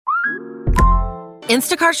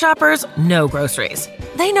Instacart shoppers know groceries.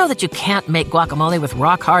 They know that you can't make guacamole with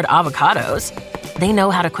rock-hard avocados. They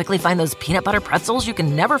know how to quickly find those peanut butter pretzels you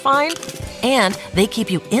can never find. And they keep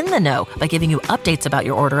you in the know by giving you updates about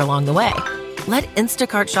your order along the way. Let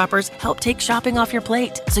Instacart shoppers help take shopping off your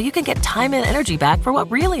plate so you can get time and energy back for what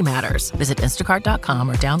really matters. Visit instacart.com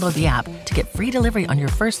or download the app to get free delivery on your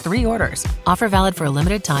first 3 orders. Offer valid for a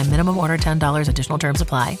limited time. Minimum order $10. Additional terms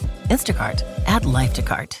apply. Instacart. Add life to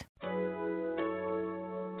cart.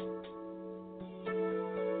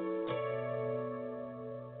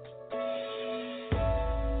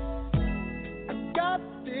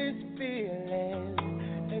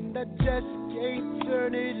 I just can't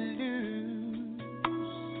turn it loose.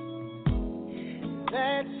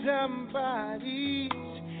 That somebody's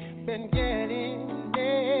been getting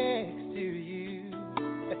next to you.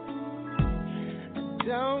 I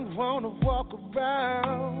don't want to walk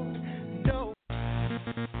around, no.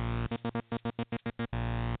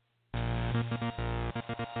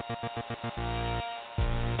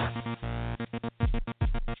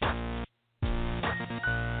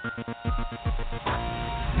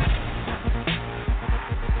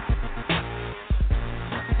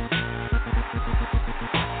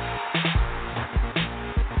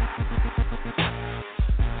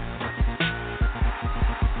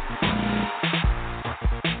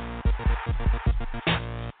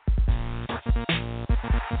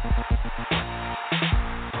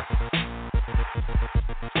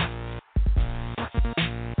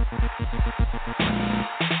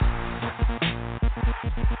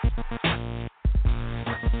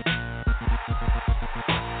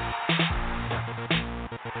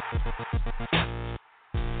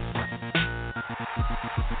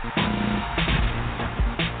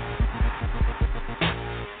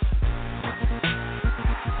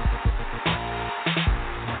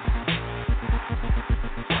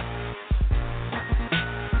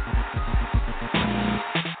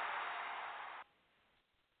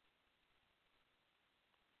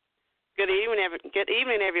 Good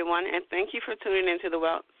evening, everyone, and thank you for tuning into the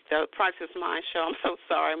Priceless Mind Show. I'm so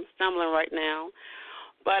sorry. I'm stumbling right now.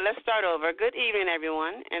 But let's start over. Good evening,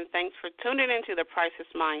 everyone, and thanks for tuning into the Priceless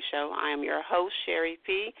Mind Show. I am your host, Sherry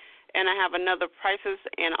P., and I have another priceless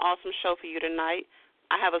and awesome show for you tonight.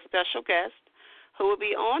 I have a special guest who will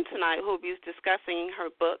be on tonight who will be discussing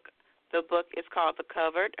her book. The book is called The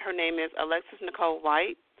Covered. Her name is Alexis Nicole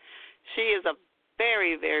White. She is a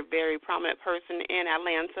very, very, very prominent person in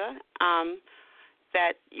Atlanta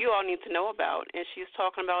that you all need to know about, and she's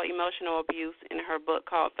talking about emotional abuse in her book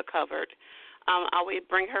called The Covered. I will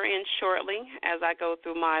bring her in shortly as I go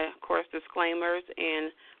through my, of course, disclaimers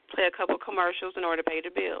and play a couple commercials in order to pay the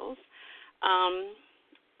bills.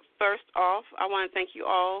 First off, I want to thank you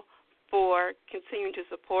all for continuing to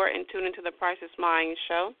support and tune into the Priceless Mind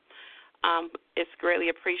Show. It's greatly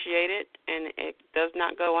appreciated, and it does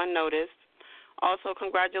not go unnoticed. Also,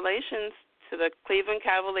 congratulations to the Cleveland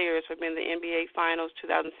Cavaliers for being the NBA Finals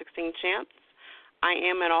 2016 champs. I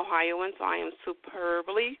am an Ohioan, so I am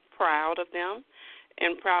superbly proud of them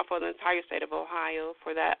and proud for the entire state of Ohio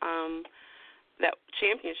for that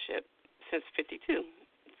championship since 52,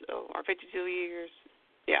 or 52 years.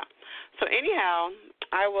 Yeah. So anyhow,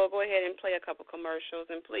 I will go ahead and play a couple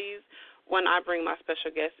commercials, and please, when I bring my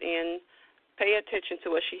special guest in, pay attention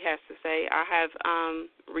to what she has to say. I have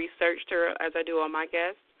researched her as I do all my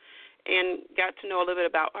guests and got to know a little bit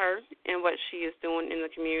about her and what she is doing in the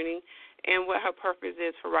community and what her purpose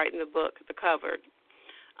is for writing the book, The Covered.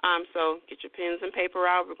 So get your pens and paper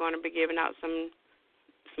out. We're going to be giving out some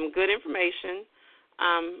good information,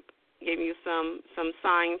 giving you some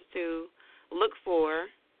signs to look for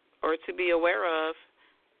or to be aware of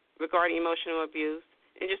regarding emotional abuse,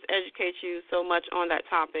 and just educate you so much on that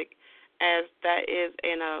topic, as that is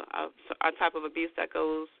a type of abuse that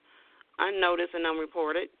goes unnoticed and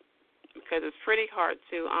unreported, because it's pretty hard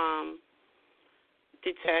to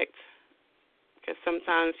detect, because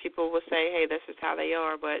sometimes people will say, hey, this is how they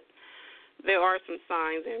are, but there are some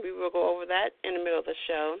signs, and we will go over that in the middle of the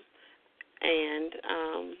show. And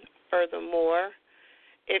furthermore,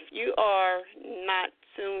 if you are not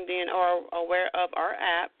tuned in or aware of our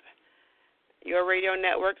app, your radio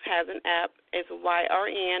network has an app. It's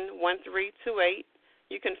YRN1328.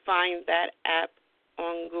 You can find that app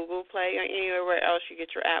on Google Play or anywhere else you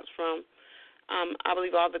get your apps from. I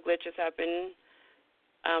believe all the glitches have been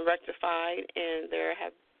rectified, and there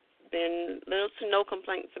have been little to no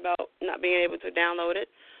complaints about not being able to download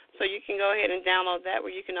it. So you can go ahead and download that,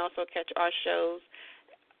 where you can also catch our shows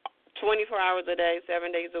 24 hours a day,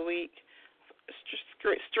 7 days a week,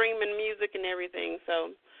 streaming music and everything.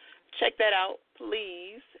 So check that out,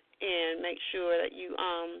 please, and make sure that you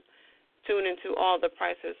tune into all the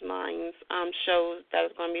Priceless Minds shows that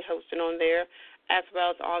is going to be hosted on there, as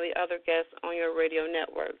well as all the other guests on your radio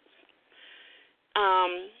networks.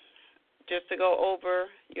 Just to go over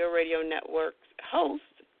your radio network's hosts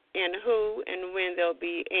and who and when they'll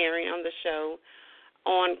be airing on the show.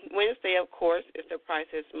 On Wednesday, of course, is the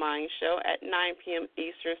Priceless Mind show at 9 p.m.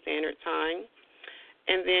 Eastern Standard Time.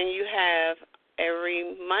 And then you have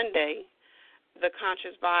every Monday the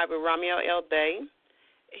Conscious Vibe with Ramiel L. Bay.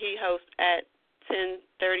 He hosts at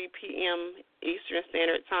 10:30 p.m. Eastern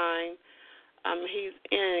Standard Time. He's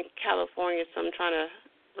in California, so I'm trying to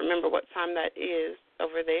remember what time that is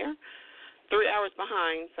over there. 3 hours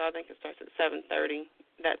behind, so I think it starts at 7:30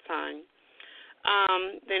 that time.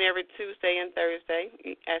 Then every Tuesday and Thursday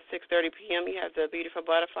at 6:30 p.m. you have the Beautiful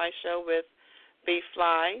Butterfly Show with B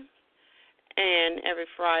Fly. And every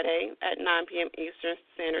Friday at 9 p.m. Eastern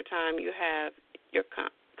Standard Time you have your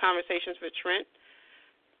Conversations with Trent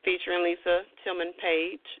featuring Lisa Tillman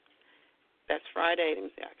Page. That's Friday. Let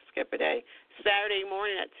me see, I can skip a day. Saturday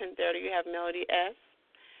morning at 10:30 you have Melody S.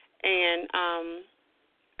 And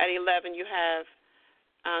at 11 you have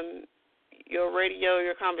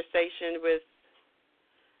your conversation with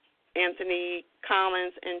Anthony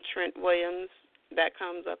Collins and Trent Williams. That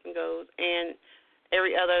comes up and goes. And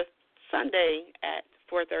every other Sunday at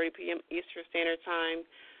 4:30 p.m. Eastern Standard Time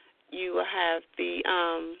you will have the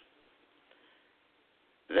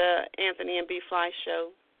Anthony and B Fly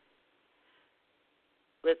show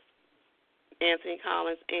with Anthony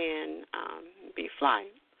Collins and B Fly.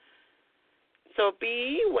 So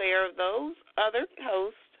be aware of those other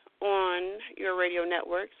hosts on your radio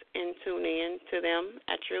networks and tune in to them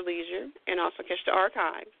at your leisure and also catch the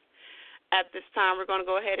archives. At this time, we're going to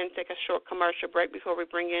go ahead and take a short commercial break before we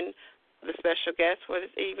bring in the special guest for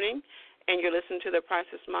this evening. And you're listening to the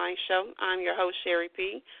Priceless Mind Show. I'm your host, Sherry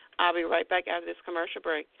P. I'll be right back after this commercial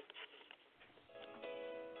break.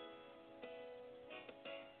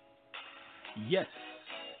 Yes,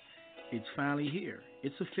 it's finally here.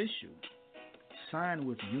 It's official. Signed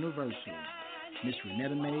with Universal, Miss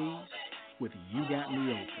Renetta Mays with You Got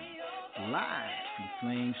Me Open. Live from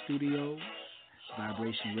Flame Studios,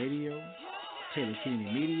 Vibration Radio, Taylor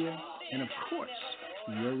Kennedy Media, and of course,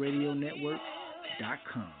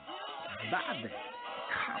 YourRadioNetwork.com. Buy that,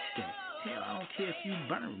 cop that. Hell, I don't care if you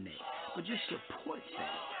burn that, but just support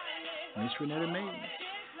that. Miss Renetta Mays,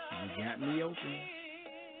 You Got Me Open.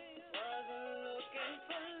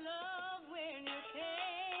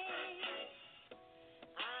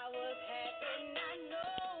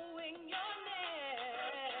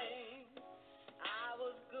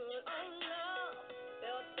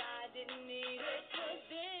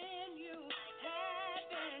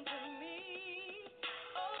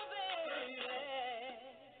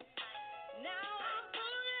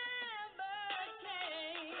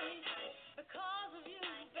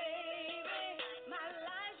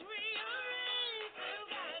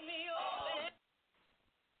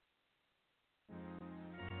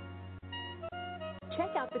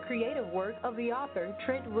 Check out the creative work of the author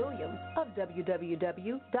Trent Williams of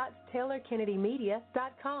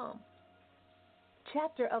www.taylorkennedymedia.com.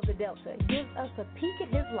 Chapter of the Delta gives us a peek at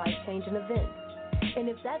his life-changing events. And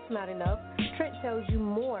if that's not enough, Trent tells you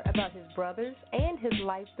more about his brothers and his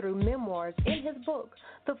life through memoirs in his book,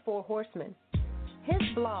 The Four Horsemen. His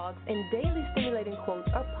blogs and daily stimulating quotes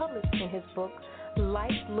are published in his book,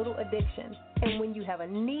 Life's Little Addiction. And when you have a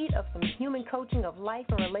need of some human coaching of life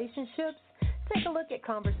and relationships, take a look at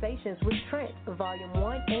Conversations with Trent, Volume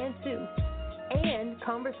 1 and 2, and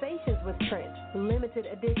Conversations with Trent, Limited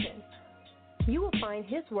Edition. You will find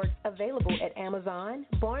his work available at Amazon,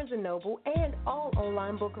 Barnes & Noble, and all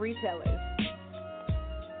online book retailers.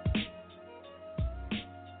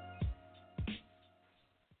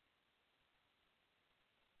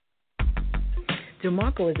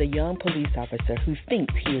 DeMarco is a young police officer who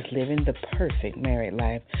thinks he is living the perfect married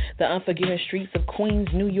life. The unforgiving streets of Queens,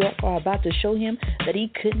 New York are about to show him that he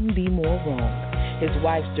couldn't be more wrong. His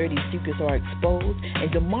wife's dirty secrets are exposed,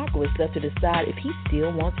 and DeMarco is left to decide if he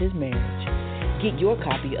still wants his marriage. Get your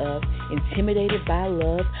copy of Intimidated by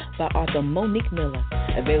Love by author Monique Miller.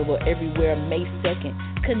 Available everywhere May 2nd.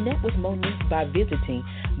 Connect with Monique by visiting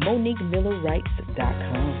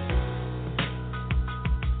MoniqueMillerWrites.com.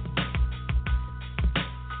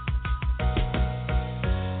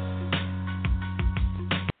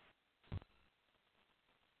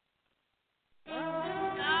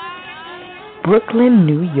 Brooklyn,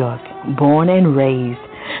 New York, born and raised,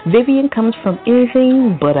 Vivian comes from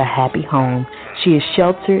anything but a happy home. She is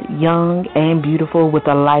sheltered, young, and beautiful with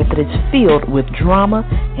a life that is filled with drama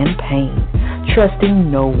and pain, trusting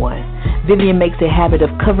no one. Vivian makes a habit of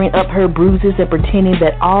covering up her bruises and pretending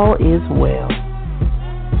that all is well.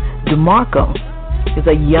 DeMarco is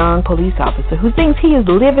a young police officer who thinks he is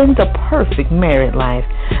living the perfect married life.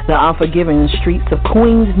 The unforgiving streets of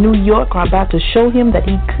Queens, New York are about to show him that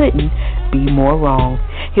he couldn't be more wrong.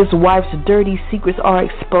 His wife's dirty secrets are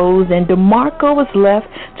exposed, and DeMarco is left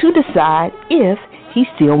to decide if he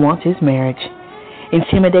still wants his marriage.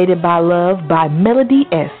 Intimidated by Love by Melody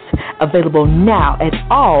S. Available now at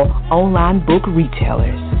all online book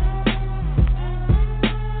retailers.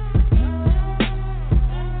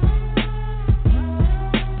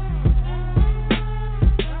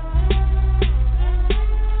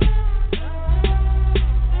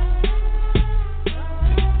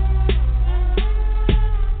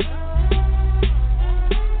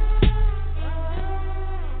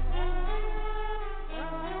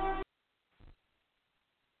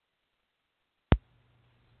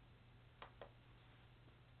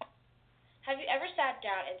 Have you ever sat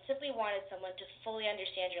down and simply wanted someone to fully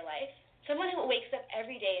understand your life? Someone who wakes up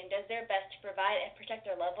every day and does their best to provide and protect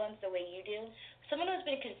their loved ones the way you do? Someone who's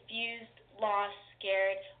been confused, lost,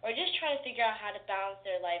 scared, or just trying to figure out how to balance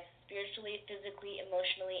their life spiritually, physically,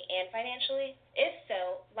 emotionally, and financially? If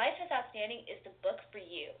so, Life is Outstanding is the book for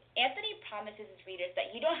you. Anthony promises his readers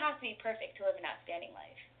that you don't have to be perfect to live an outstanding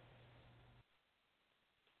life.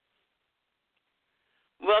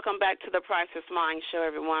 Welcome back to the Priceless Mind Show,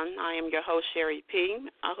 everyone. I am your host, Sherry P.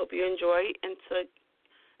 I hope you enjoyed and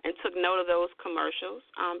took note of those commercials.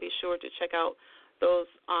 Be sure to check out those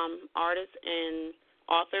artists and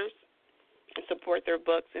authors and support their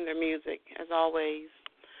books and their music, as always.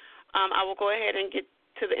 I will go ahead and get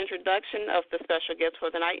to the introduction of the special guest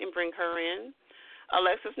for the night and bring her in.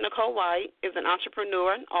 Alexis Nicole White is an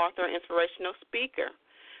entrepreneur, author, and inspirational speaker.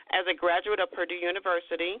 As a graduate of Purdue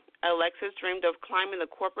University, Alexis dreamed of climbing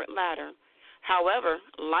the corporate ladder. However,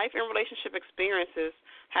 life and relationship experiences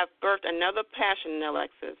have birthed another passion in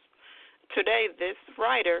Alexis. Today, this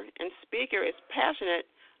writer and speaker is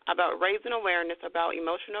passionate about raising awareness about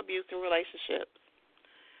emotional abuse in relationships.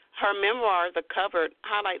 Her memoir, The Covered,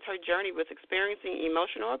 highlights her journey with experiencing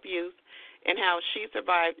emotional abuse and how she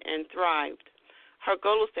survived and thrived. Her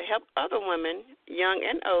goal is to help other women, young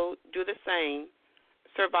and old, do the same.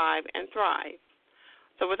 Survive and thrive.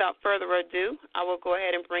 So without further ado, I will go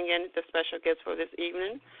ahead and bring in the special guest for this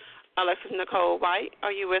evening. Alexis Nicole White,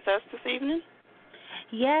 are you with us this evening?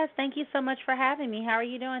 Yes, thank you so much for having me. How are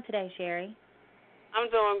you doing today, Sherry?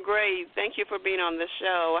 I'm doing great. Thank you for being on the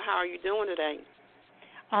show. How are you doing today?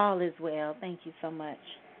 All is well. Thank you so much.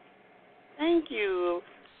 Thank you.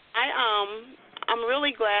 I'm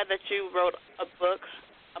really glad that you wrote a book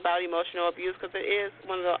about emotional abuse, because it is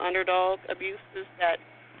one of the underdog abuses that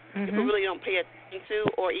people really don't pay attention to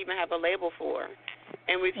or even have a label for.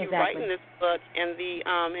 And with you writing this book and the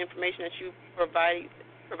information that you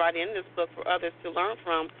provide in this book for others to learn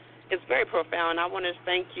from, is very profound. I want to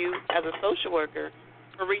thank you as a social worker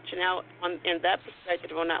for reaching out in that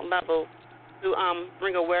perspective, on that level, to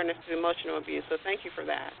bring awareness to emotional abuse. So thank you for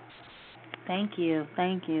that. Thank you.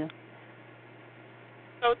 Thank you.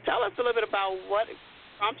 So tell us a little bit about what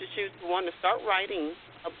prompted you to want to start writing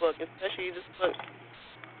a book, especially this book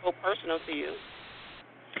so personal to you?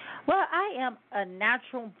 Well, I am a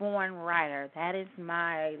natural-born writer. That is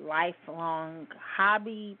my lifelong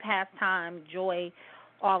hobby, pastime, joy,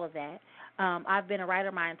 all of that. I've been a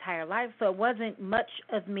writer my entire life, so it wasn't much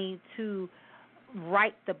of me to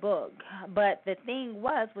write the book. But the thing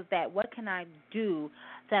was that what can I do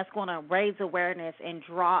that's going to raise awareness and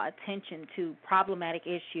draw attention to problematic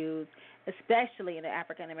issues, especially in the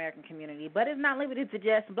African-American community. But it's not limited to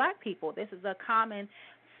just black people. This is a common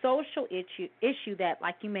social issue that,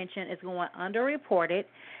 like you mentioned, is going underreported,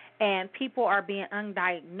 and people are being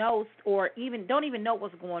undiagnosed or don't even know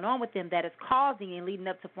what's going on with them, that is causing and leading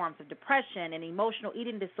up to forms of depression and emotional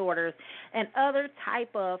eating disorders and other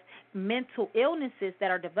type of mental illnesses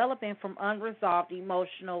that are developing from unresolved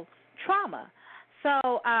emotional trauma.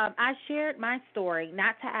 So I shared my story,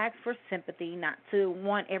 not to ask for sympathy, not to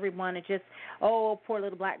want everyone to just, oh, poor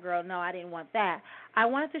little black girl. No, I didn't want that. I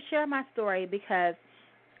wanted to share my story because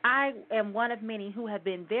I am one of many who have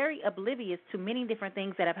been very oblivious to many different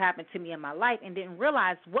things that have happened to me in my life and didn't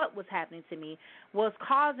realize what was happening to me was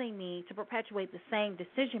causing me to perpetuate the same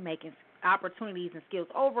decision-making opportunities and skills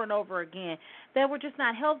over and over again that were just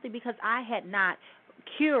not healthy because I had not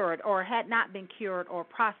been cured or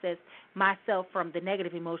processed myself from the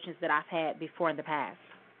negative emotions that I've had before in the past.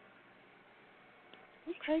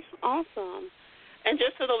 Okay, awesome. And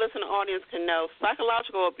just so the listening audience can know,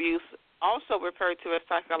 psychological abuse, also referred to as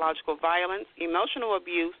psychological violence, emotional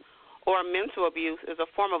abuse, or mental abuse, is a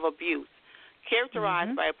form of abuse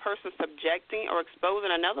characterized by a person subjecting or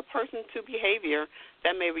exposing another person to behavior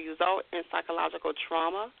that may result in psychological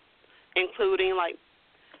trauma, including, like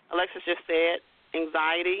Alexis just said,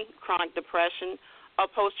 anxiety, chronic depression, or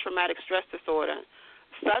post-traumatic stress disorder.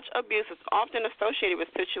 Such abuse is often associated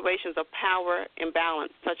with situations of power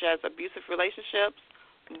imbalance, such as abusive relationships,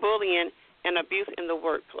 bullying, and abuse in the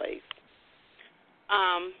workplace.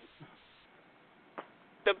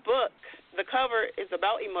 The book, the cover is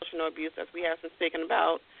about emotional abuse, as we have been speaking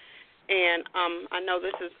about, and I know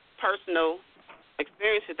this is personal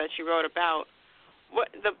experiences that you wrote about.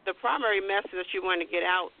 What the primary message that you want to get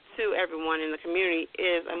out to everyone in the community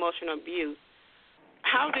is emotional abuse.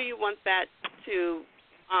 How do you want that to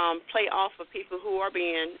play off of people who are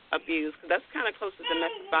being abused? Because that's kind of close to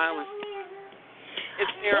domestic violence. Is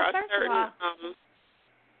there a certain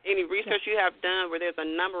any research you have done where there's a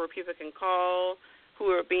number of people can call who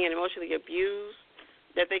are being emotionally abused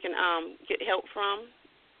that they can get help from?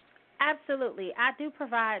 Absolutely. I do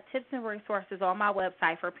provide tips and resources on my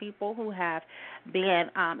website for people who have been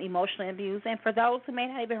emotionally abused, and for those who may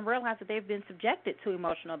not even realize that they've been subjected to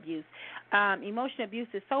emotional abuse. Emotional abuse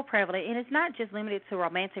is so prevalent, and it's not just limited to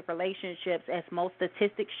romantic relationships, as most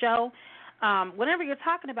statistics show. Whenever you're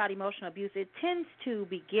talking about emotional abuse, it tends to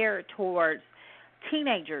be geared towards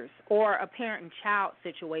teenagers or a parent and child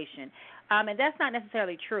situation. And that's not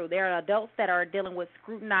necessarily true. There are adults that are dealing with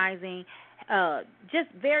scrutinizing, just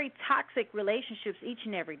very toxic relationships each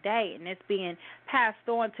and every day, and it's being passed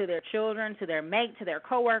on to their children, to their mate, to their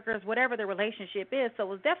coworkers, whatever the relationship is.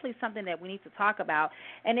 So it's definitely something that we need to talk about.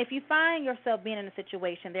 And if you find yourself being in a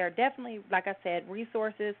situation, there are definitely, like I said,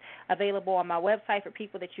 resources available on my website for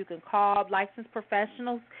people that you can call, licensed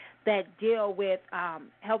professionals that deal with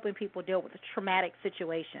helping people deal with traumatic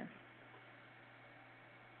situations.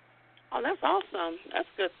 Oh, that's awesome. That's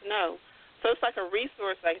good to know. So it's like a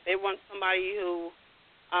resource. Like they want somebody who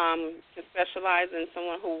can specialize in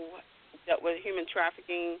someone who dealt with human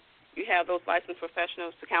trafficking. You have those licensed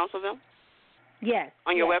professionals to counsel them? Yes.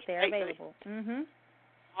 On your website? They're available. Mm-hmm.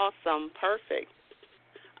 Awesome. Perfect.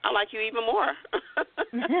 I like you even more.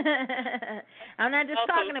 I'm not just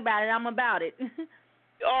talking about it. I'm about it.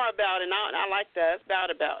 You are about it. I like that. It's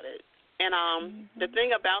about it. And the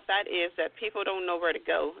thing about that is that people don't know where to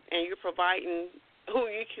go, and you're providing who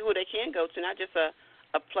they can go to, not just a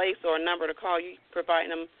place or a number to call. You're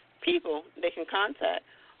providing them people they can contact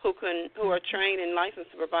who are trained and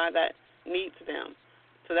licensed to provide that need to them.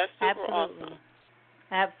 So that's super awesome.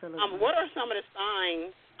 Absolutely. What are some of the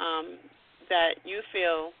signs that you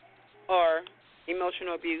feel are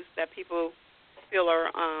emotional abuse that people feel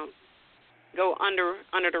are go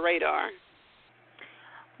under the radar?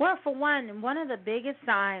 Well, for one of the biggest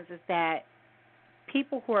signs is that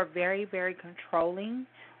people who are very, very controlling,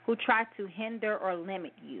 who try to hinder or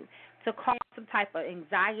limit you, to cause some type of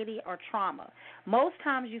anxiety or trauma. Most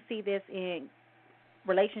times you see this in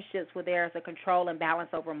relationships where there's a control and balance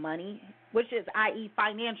over money, which is, i.e.,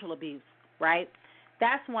 financial abuse, right?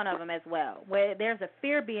 That's one of them as well, where there's a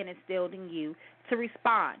fear being instilled in you to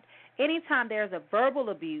respond. Anytime there's a verbal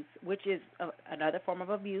abuse, which is another form of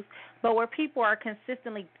abuse, but where people are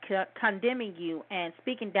consistently condemning you and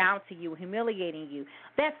speaking down to you, humiliating you,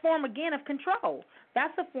 that form, again, of control,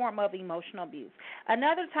 that's a form of emotional abuse.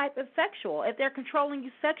 Another type is sexual. If they're controlling you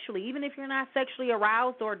sexually, even if you're not sexually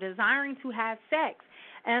aroused or desiring to have sex,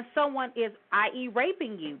 and someone is, i.e.,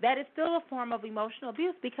 raping you, that is still a form of emotional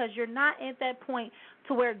abuse because you're not at that point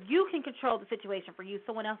to where you can control the situation for you.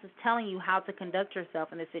 Someone else is telling you how to conduct yourself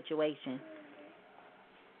in this situation.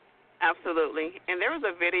 Absolutely. And there was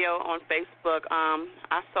a video on Facebook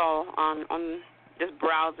I saw on just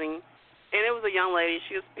browsing, and it was a young lady.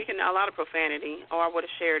 She was speaking a lot of profanity, or I would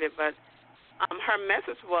have shared it, but her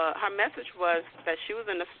message was that she was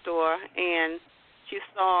in the store and she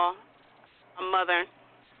saw a mother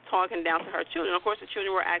talking down to her children. Of course, the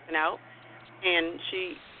children were acting out, and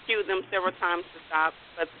she cued them several times to stop,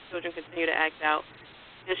 but the children continued to act out.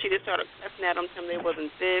 And she just started cussing at them, telling them they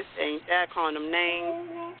wasn't this, they ain't that, calling them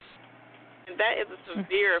names. And that is a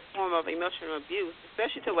severe form of emotional abuse,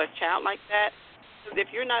 especially to a child like that. Because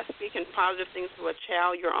if you're not speaking positive things to a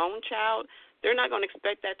child, your own child, they're not going to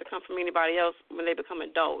expect that to come from anybody else when they become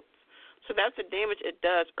adults. So that's the damage it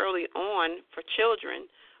does early on for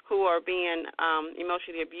children who are being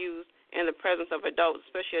emotionally abused in the presence of adults,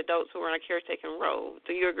 especially adults who are in a caretaking role.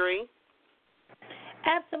 Do you agree?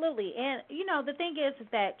 Absolutely. And, the thing is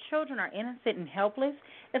that children are innocent and helpless.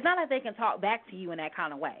 It's not like they can talk back to you in that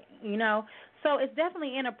kind of way, So it's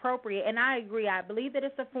definitely inappropriate, and I agree. I believe that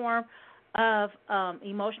it's a form of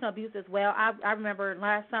emotional abuse as well. I remember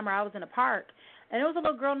last summer I was in a park, And it was a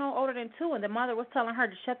little girl no older than 2, and the mother was telling her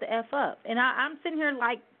to shut the F up. And I'm sitting here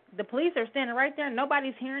like the police are standing right there and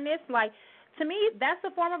nobody's hearing this. Like, to me, that's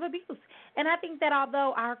a form of abuse. And I think that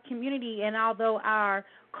although our community and although our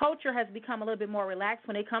culture has become a little bit more relaxed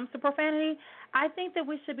when it comes to profanity, I think that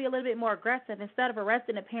we should be a little bit more aggressive. Instead of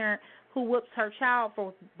arresting a parent who whoops her child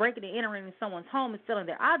for breaking and entering in someone's home and stealing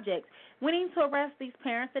their objects, we need to arrest these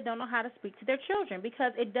parents that don't know how to speak to their children,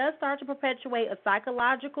 because it does start to perpetuate a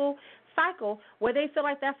psychological cycle where they feel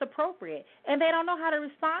like that's appropriate. And they don't know how to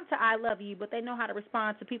respond to I love you, but they know how to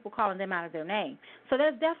respond to people calling them out of their name. So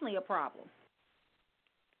there's definitely a problem.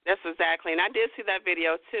 That's exactly. And I did see that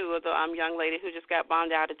video, too, of the young lady who just got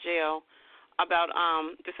bonded out of jail about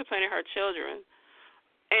disciplining her children.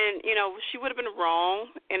 And, you know, she would have been wrong,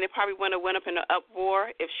 and it probably wouldn't have went up in an uproar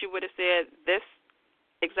if she would have said this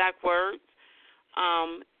exact words.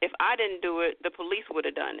 If I didn't do it, the police would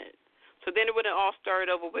have done it. So then it would have all started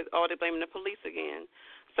over with all they blaming the police again.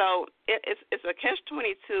 So it's a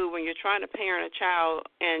catch-22 when you're trying to parent a child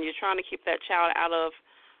and you're trying to keep that child out of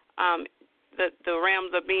the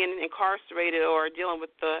realms of being incarcerated or dealing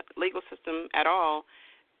with the legal system at all,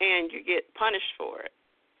 and you get punished for it.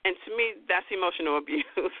 And to me, that's emotional abuse.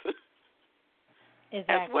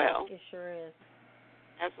 Exactly. As well. It sure is.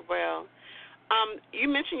 As well. You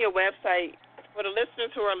mentioned your website. For the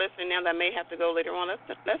listeners who are listening now that may have to go later on,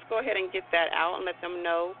 let's go ahead and get that out and let them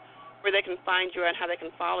know where they can find you and how they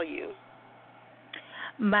can follow you.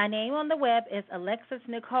 My name on the web is Alexis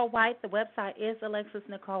Nicole White. The website is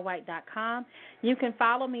alexisnicolewhite.com. You can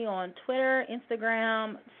follow me on Twitter,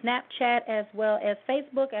 Instagram, Snapchat, as well as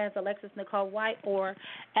Facebook as Alexis Nicole White or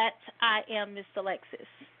at I am Miss Alexis.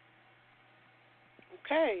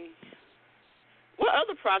 Okay. What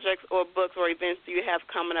other projects or books or events do you have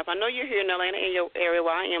coming up? I know you're here in Atlanta in your area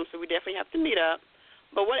where I am, so we definitely have to meet up.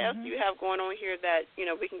 But what else do you have going on here that, you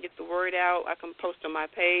know, we can get the word out? I can post on my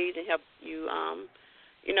page and help you,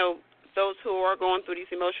 you know, those who are going through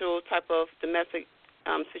these emotional type of domestic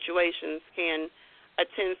situations can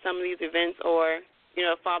attend some of these events or, you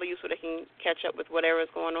know, follow you so they can catch up with whatever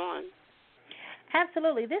is going on.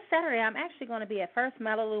 Absolutely. This Saturday I'm actually going to be at First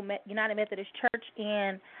Malibu United Methodist Church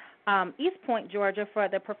in East Point, Georgia, for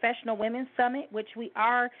the Professional Women's Summit, which we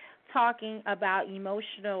are talking about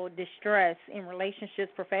emotional distress in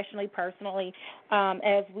relationships professionally, personally,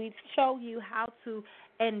 as we show you how to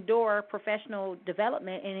endure professional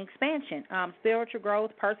development and expansion, spiritual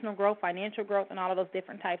growth, personal growth, financial growth, and all of those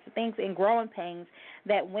different types of things, and growing pains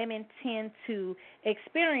that women tend to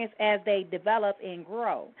experience as they develop and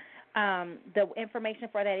grow. The information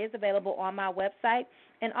for that is available on my website.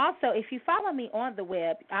 And also, if you follow me on the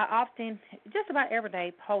web, I often, just about every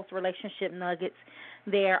day, post relationship nuggets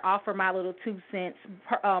there, offer my little 2 cents,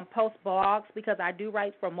 post blogs, because I do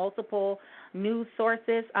write for multiple news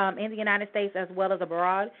sources in the United States as well as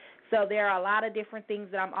abroad. So there are a lot of different things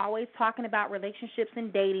that I'm always talking about, relationships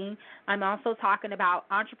and dating. I'm also talking about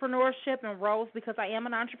entrepreneurship and roles, because I am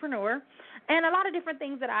an entrepreneur, and a lot of different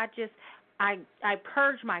things that I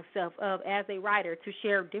purge myself of as a writer to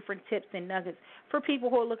share different tips and nuggets for people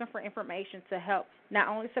who are looking for information to help not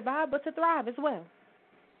only survive but to thrive as well.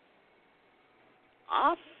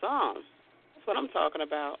 Awesome. That's what I'm talking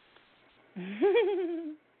about.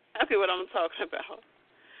 That's what I'm talking about.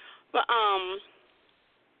 But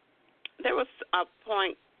there was a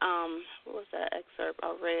point, what was that excerpt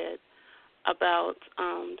I read about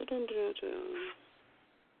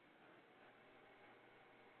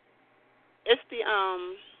it's the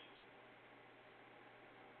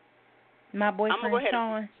my boyfriend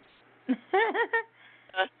Sean.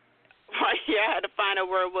 Yeah, I had to find out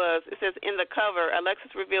where it was. It says in the cover,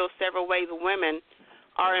 Alexis reveals several ways women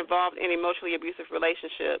are involved in emotionally abusive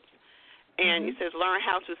relationships. And it says learn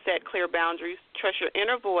how to set clear boundaries, trust your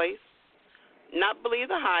inner voice, not believe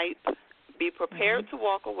the hype, be prepared to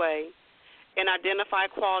walk away, and identify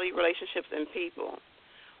quality relationships and people.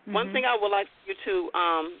 One thing I would like you to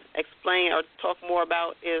explain or talk more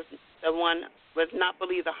about is the one with not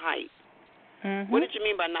believe the hype. What did you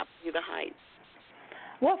mean by not believe the hype?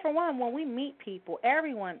 Well, for one, when we meet people,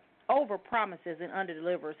 everyone over-promises and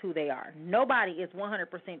under-delivers who they are. Nobody is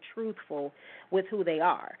 100% truthful with who they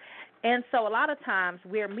are. And so a lot of times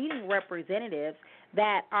we're meeting representatives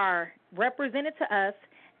that are represented to us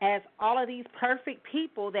as all of these perfect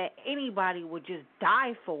people that anybody would just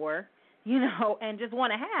die for, you know, and just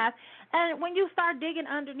want to have. And when you start digging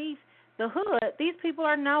underneath the hood, these people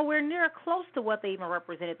are nowhere near close to what they even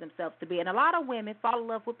represented themselves to be. And a lot of women fall in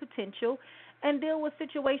love with potential and deal with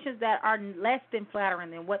situations that are less than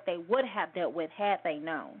flattering than what they would have dealt with had they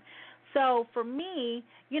known. So for me,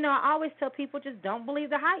 I always tell people just don't believe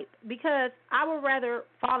the hype, because I would rather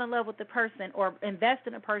fall in love with the person or invest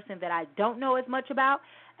in a person that I don't know as much about,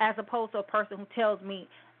 as opposed to a person who tells me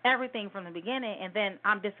everything from the beginning, and then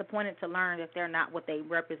I'm disappointed to learn that they're not what they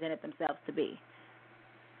represented themselves to be.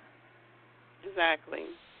 Exactly.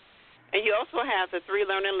 And you also have the 3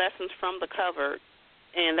 learning lessons from the cover,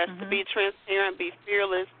 and that's to be transparent, be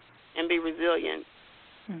fearless, and be resilient.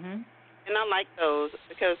 And I like those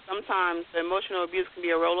because sometimes the emotional abuse can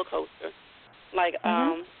be a roller coaster. Like,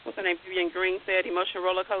 what's her name, Vivian Green said, emotional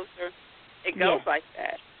roller coaster. It goes like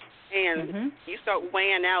that. And you start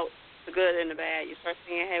weighing out the good and the bad. You start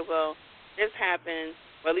saying, hey, well, this happened.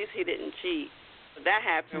 Well, at least he didn't cheat. But that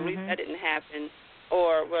happened. At least that didn't happen.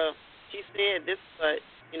 Or, well, she said this, but,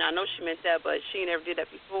 I know she meant that, but she never did that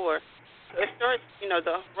before. So it starts, the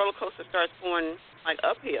roller coaster starts going, like,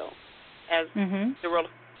 uphill as the roller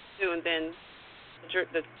coaster do, and then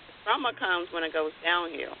the trauma comes when it goes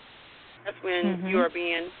downhill. That's when you are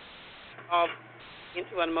being involved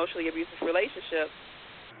into an emotionally abusive relationship,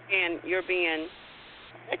 and you're being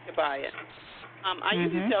affected by it. I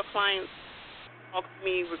usually tell clients talk to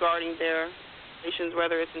me regarding their relations,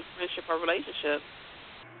 whether it's in friendship or relationship,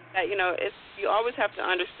 that you always have to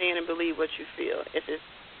understand and believe what you feel. If it's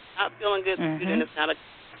not feeling good to you, then it's not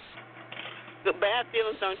bad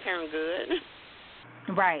feelings don't turn good.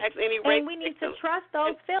 Right. And we need to trust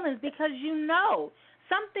those feelings, because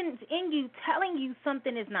something's in you telling you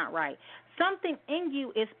something is not right. Something in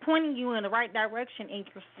you is pointing you in the right direction, and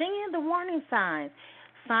you're seeing the warning signs.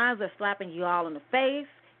 Signs are slapping you all in the face.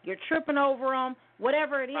 You're tripping over them,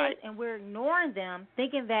 whatever it is, and we're ignoring them,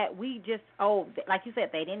 thinking that we just, like you said,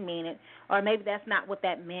 they didn't mean it, or maybe that's not what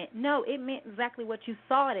that meant. No, it meant exactly what you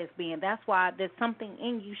saw it as being. That's why there's something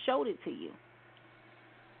in you showed it to you.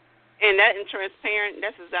 And that in transparent,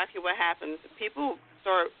 that's exactly what happens. People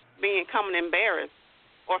start becoming embarrassed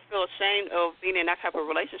or feel ashamed of being in that type of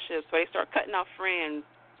relationship, so they start cutting off friends.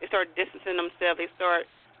 They start distancing themselves. They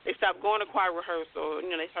stop going to choir rehearsal.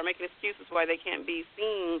 They start making excuses why they can't be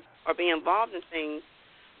seen or be involved in things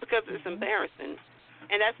because it's embarrassing.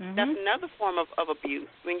 And that's another form of abuse.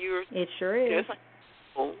 It sure is.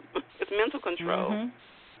 It's mental control.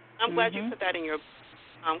 I'm glad you put that in your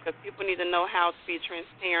because people need to know how to be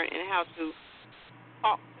transparent and how to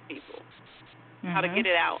talk to people, how to get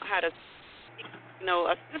it out, how to,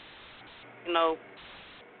 assist,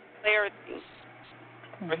 clarity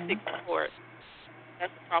or seek support.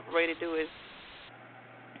 That's the proper way to do it.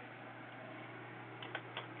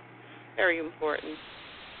 Very important.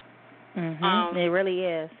 It really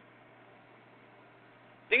is.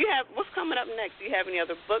 What's coming up next? Do you have any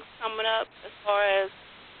other books coming up as far as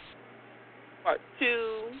Part 2?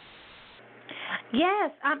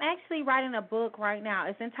 Yes, I'm actually writing a book right now.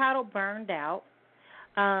 It's entitled Burned Out.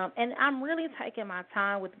 And I'm really taking my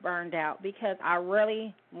time with Burned Out because I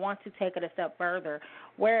really want to take it a step further.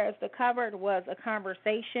 Whereas the cover was a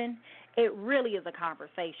conversation, it really is a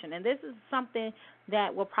conversation. And this is something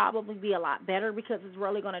that will probably be a lot better because it's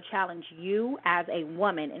really going to challenge you as a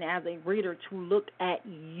woman and as a reader to look at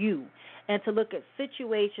you and to look at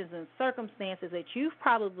situations and circumstances that you've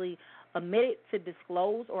probably omitted to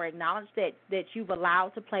disclose or acknowledge that you've allowed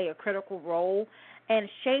to play a critical role in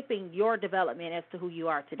shaping your development as to who you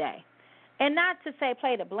are today. And not to say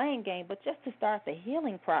play the blame game, but just to start the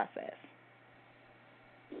healing process.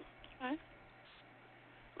 Okay.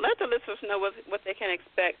 Let the listeners know what they can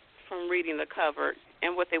expect from reading the cover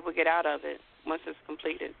and what they will get out of it once it's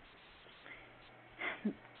completed.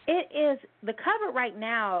 The cover right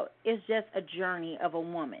now is just a journey of a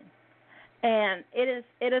woman. And it is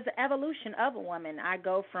an evolution of a woman. I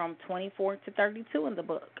go from 24 to 32 in the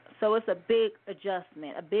book. So it's a big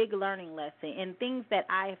adjustment, a big learning lesson, and things that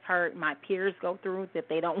I've heard my peers go through that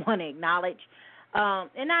they don't want to acknowledge.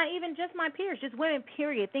 And not even just my peers, just women,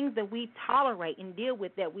 period, things that we tolerate and deal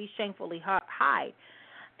with that we shamefully hide.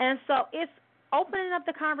 And so it's opening up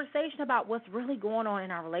the conversation about what's really going on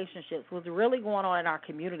in our relationships, what's really going on in our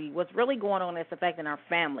community, what's really going on that's affecting our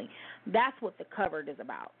family. That's what the cover is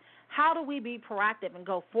about. How do we be proactive and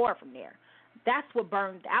go forward from there? That's what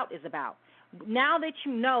Burned Out is about. Now that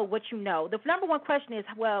you know what you know, the number one question is,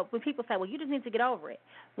 well, when people say, well, you just need to get over it,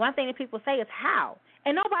 one thing that people say is how.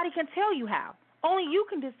 And nobody can tell you how. Only you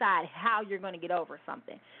can decide how you're going to get over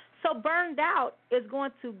something. So Burned Out is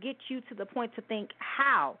going to get you to the point to think,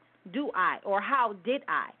 how do I, or how did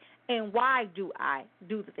I, and why do I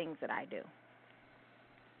do the things that I do?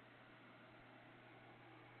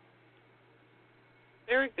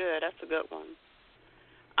 Very good. That's a good one.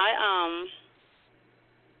 I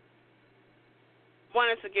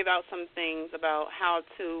wanted to give out some things about how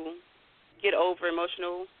to get over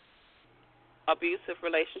emotional abusive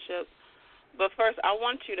relationships. But first, I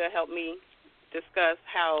want you to help me discuss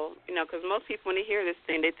how, because most people, when they hear this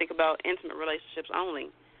thing, they think about intimate relationships only.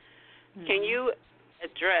 Mm-hmm. Can you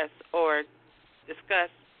address or discuss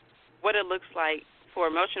what it looks like for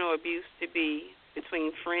emotional abuse to be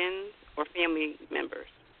between friends or family members?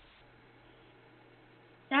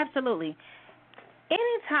 Absolutely.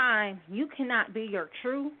 Anytime you cannot be your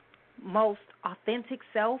true, most authentic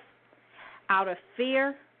self out of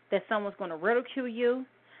fear that someone's going to ridicule you,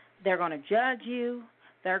 they're going to judge you,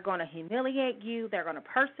 they're going to humiliate you, they're going to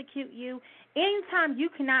persecute you, anytime you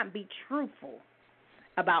cannot be truthful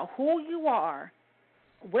about who you are,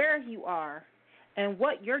 where you are, and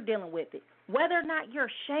what you're dealing with, whether or not you're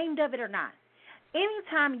ashamed of it or not,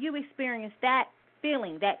 anytime you experience that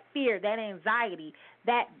feeling, that fear, that anxiety,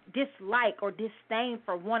 that dislike or disdain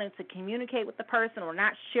for wanting to communicate with the person or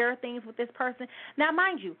not share things with this person. Now,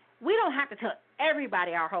 mind you, we don't have to tell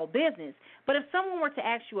everybody our whole business, but if someone were to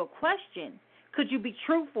ask you a question, could you be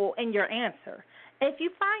truthful in your answer? If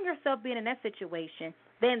you find yourself being in that situation,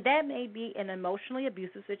 then that may be an emotionally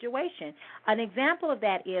abusive situation. An example of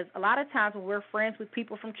that is a lot of times when we're friends with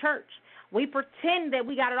people from church, we pretend that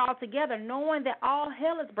we got it all together, knowing that all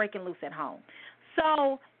hell is breaking loose at home.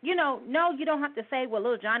 So, no, you don't have to say, well,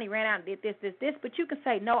 little Johnny ran out and did this, but you can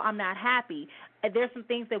say, no, I'm not happy. There's some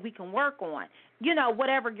things that we can work on,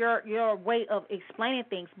 whatever your way of explaining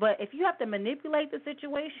things. But if you have to manipulate the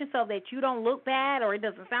situation so that you don't look bad or it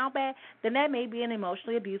doesn't sound bad, then that may be an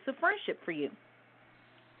emotionally abusive friendship for you.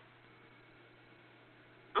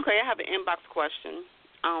 Okay, I have an inbox question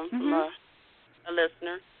from a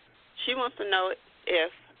listener. She wants to know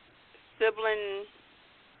if sibling...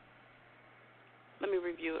 Let me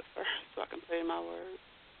review it first so I can put in my words.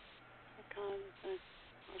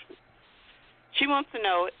 She wants to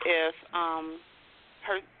know if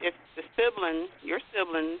the sibling, your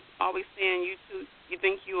sibling, always saying you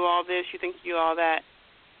think you all this, you think you all that,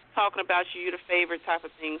 talking about you the favorite type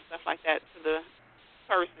of thing, stuff like that to the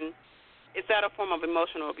person. Is that a form of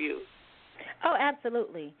emotional abuse? Oh,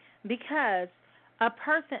 absolutely. Because a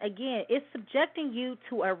person, again, is subjecting you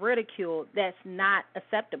to a ridicule that's not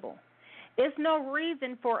acceptable. There's no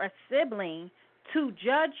reason for a sibling to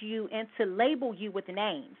judge you and to label you with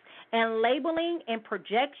names. And labeling and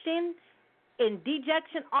projection and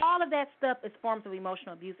dejection, all of that stuff is forms of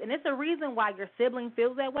emotional abuse. And it's a reason why your sibling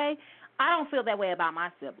feels that way. I don't feel that way about my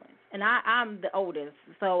siblings. And I'm the oldest,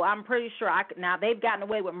 so I'm pretty sure now they've gotten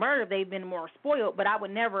away with murder. They've been more spoiled, but I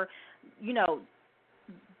would never,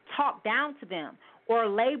 talk down to them or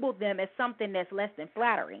label them as something that's less than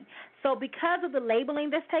flattering. So because of the labeling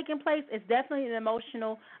that's taking place, it's definitely an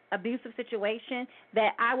emotional abusive situation that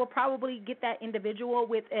I will probably get that individual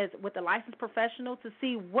with a licensed professional to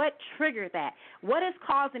see what triggered that. What is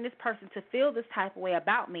causing this person to feel this type of way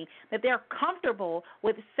about me, that they're comfortable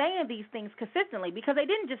with saying these things consistently, because they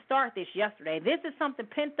didn't just start this yesterday. This is something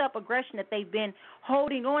pent-up aggression that they've been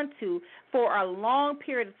holding on to for a long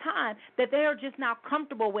period of time, that they are just now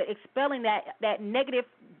comfortable with expelling that negative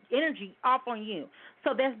energy off on you.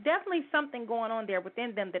 So there's definitely something going on there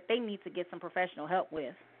within them that they need to get some professional help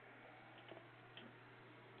with.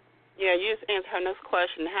 Yeah, you just answered her next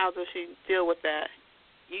question. How does she deal with that?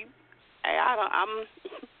 I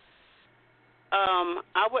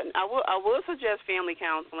would suggest family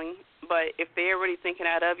counseling, but if they're already thinking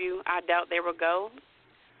that of you, I doubt they will go.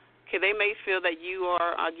 Okay, they may feel that you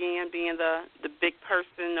are, again, being the big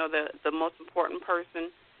person or the most important person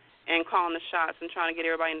and calling the shots and trying to get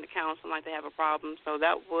everybody into counseling like they have a problem. So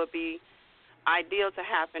that would be ideal to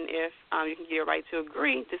happen if you can get everybody to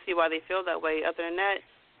agree to see why they feel that way. Other than that,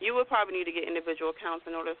 you would probably need to get individual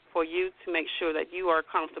counseling in order for you to make sure that you are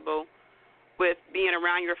comfortable with being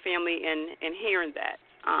around your family and hearing that.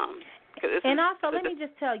 And also, let me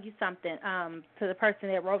just tell you something to the person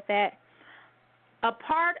that wrote that. A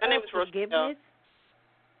part of forgiveness.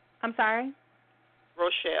 I'm sorry?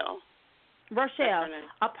 Rochelle.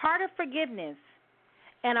 A part of forgiveness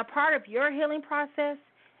and a part of your healing process,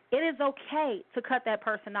 it is okay to cut that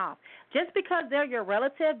person off. Just because they're your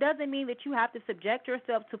relative doesn't mean that you have to subject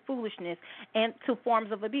yourself to foolishness and to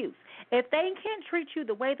forms of abuse. If they can't treat you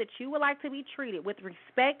the way that you would like to be treated, with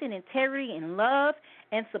respect and integrity and love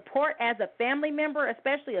and support as a family member,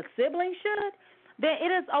 especially a sibling should, then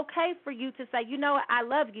it is okay for you to say, you know what, I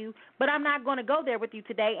love you, but I'm not going to go there with you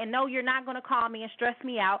today, and no, you're not going to call me and stress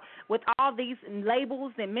me out with all these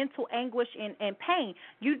labels and mental anguish and pain.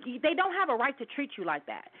 They don't have a right to treat you like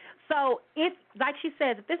that. So if, like she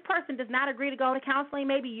says, if this person does not agree to go to counseling,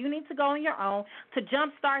 maybe you need to go on your own to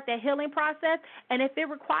jumpstart that healing process, and if it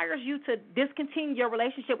requires you to discontinue your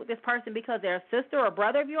relationship with this person because they're a sister or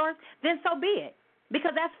brother of yours, then so be it.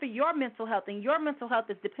 Because that's for your mental health, and your mental health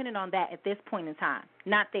is dependent on that at this point in time,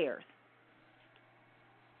 not theirs.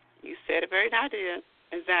 You said it very nice, did.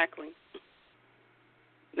 Exactly.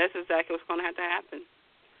 That's exactly what's going to have to happen.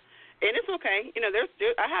 And it's okay. You know,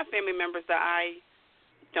 I have family members that I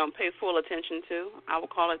don't pay full attention to. I will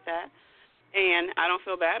call it that. And I don't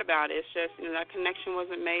feel bad about it. It's just, you know, that connection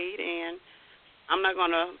wasn't made, and I'm not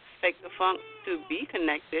going to fake the funk to be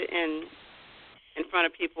connected in front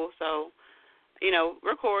of people. So, you know,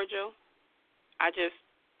 we're cordial.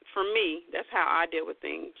 For me, that's how I deal with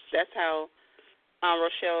things. That's how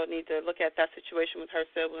Rochelle needs to look at that situation with her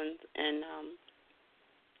siblings and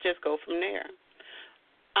just go from there.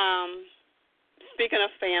 Speaking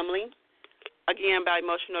of family, again, about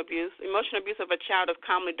emotional abuse. Emotional abuse of a child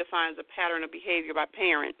commonly defines a pattern of behavior by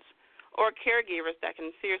parents or caregivers that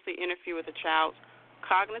can seriously interfere with a child's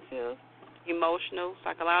cognitive, emotional,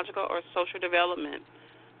 psychological, or social development.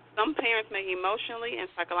 Some parents may emotionally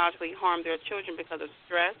and psychologically harm their children because of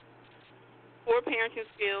stress, poor parenting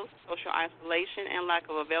skills, social isolation, and lack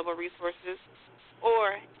of available resources,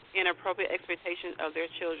 or inappropriate expectations of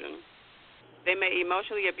their children. They may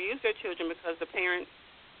emotionally abuse their children because the parents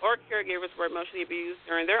or caregivers were emotionally abused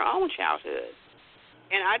during their own childhood.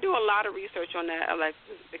 And I do a lot of research on that,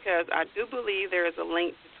 Alexis, because I do believe there is a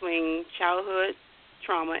link between childhood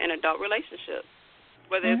trauma and adult relationships,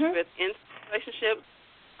 whether it's with relationships,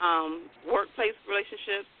 workplace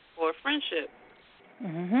relationships, or friendships.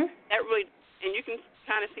 That really, and you can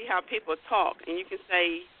kind of see how people talk, and you can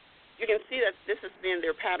see that this has been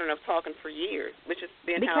their pattern of talking for years, which has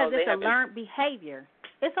been how they have. Because it's a learned behavior.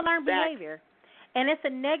 It's a learned behavior. And it's a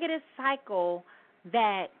negative cycle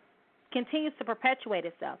that continues to perpetuate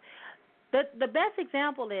itself. The best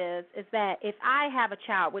example is that if I have a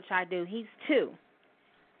child, which I do, he's 2,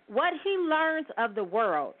 what he learns of the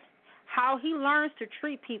world, how he learns to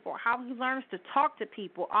treat people, how he learns to talk to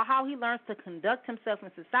people, or how he learns to conduct himself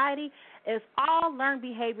in society is all learned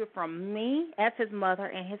behavior from me as his mother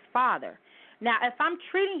and his father. Now, if I'm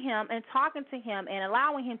treating him and talking to him and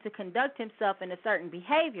allowing him to conduct himself in a certain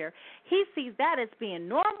behavior, he sees that as being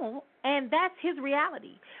normal, and that's his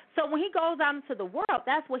reality. So when he goes out into the world,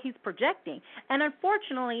 that's what he's projecting. And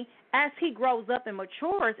unfortunately, as he grows up and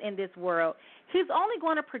matures in this world, he's only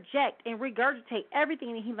going to project and regurgitate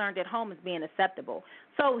everything that he learned at home as being acceptable.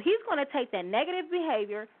 So he's going to take that negative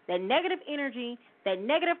behavior, that negative energy, that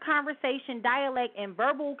negative conversation, dialect, and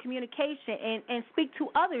verbal communication and speak to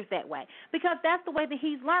others that way, because that's the way that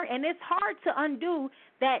he's learned. And it's hard to undo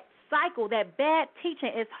that cycle, that bad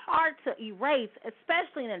teaching. Is hard to erase,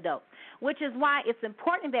 especially in adults, which is why it's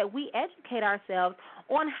important that we educate ourselves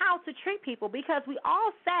on how to treat people, because we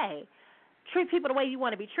all say treat people the way you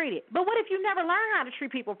want to be treated. But what if you never learn how to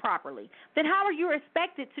treat people properly? Then how are you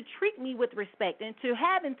expected to treat me with respect and to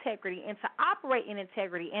have integrity and to operate in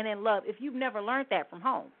integrity and in love if you've never learned that from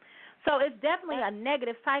home? So it's definitely a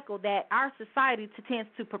negative cycle that our society tends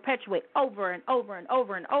to perpetuate over and over and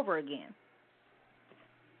over and over again.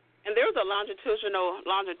 And there was a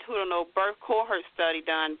longitudinal birth cohort study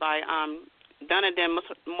done by Dunedin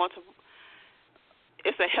multiple.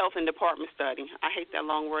 It's a health and department study. I hate that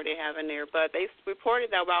long word they have in there. But they reported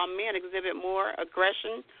that while men exhibit more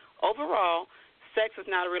aggression overall, sex is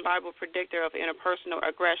not a reliable predictor of interpersonal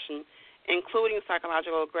aggression, including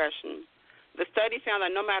psychological aggression. The study found that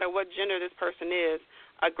no matter what gender this person is,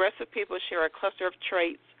 aggressive people share a cluster of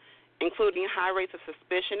traits, including high rates of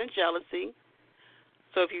suspicion and jealousy.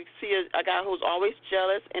 So if you see a guy who's always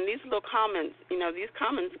jealous, and these little comments, these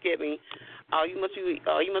comments get me. You must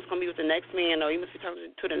gonna be with the next man, or you must be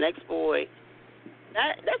talking to the next boy.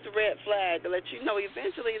 That's a red flag to let you know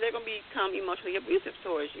eventually they're gonna become emotionally abusive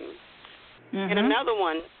towards you. And another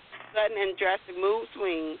one, sudden and drastic mood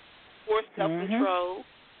swings, poor self-control,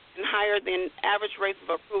 and higher than average rates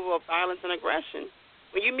of approval of violence and aggression.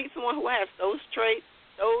 When you meet someone who has those traits,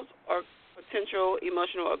 those are potential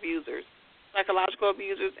emotional abusers, psychological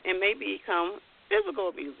abusers, and may become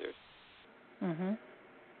physical abusers.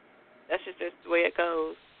 That's just the way it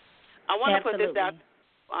goes. I want to put this out,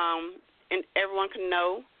 and everyone can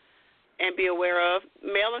know and be aware of.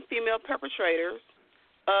 Male and female perpetrators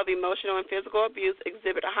of emotional and physical abuse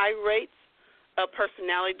exhibit high rates of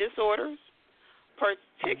personality disorders,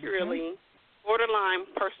 particularly borderline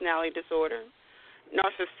personality disorder,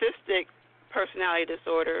 narcissistic personality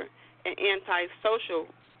disorder, and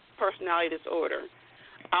antisocial personality disorder.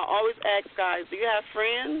 I always ask guys, do you have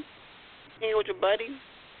friends? Hang with your buddies?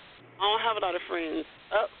 I don't have a lot of friends.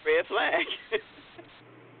 Red flag.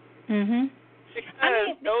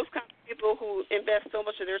 Because those kind of people who invest so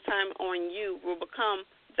much of their time on you will become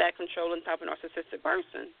that controlling type of narcissistic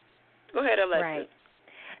person. Go ahead, Alexis. Right.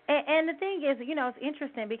 And the thing is, it's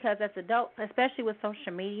interesting because as adults, especially with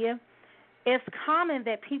social media, it's common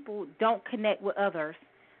that people don't connect with others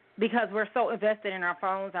because we're so invested in our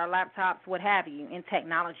phones, our laptops, what have you, in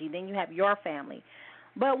technology. Then you have your family.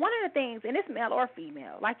 But one of the things, and it's male or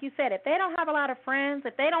female, like you said, if they don't have a lot of friends,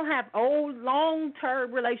 if they don't have old,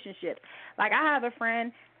 long-term relationships, like I have a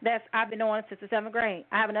friend that I've been knowing since the 7th grade.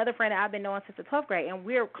 I have another friend that I've been knowing since the 12th grade, and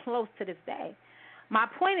we're close to this day. My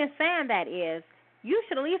point in saying that is you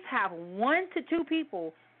should at least have 1 to 2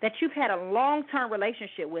 people that you've had a long-term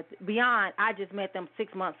relationship with beyond I just met them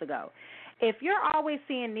 6 months ago. If you're always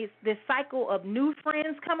seeing this cycle of new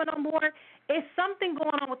friends coming on board, it's something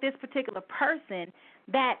going on with this particular person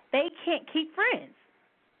that they can't keep friends.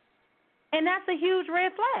 And that's a huge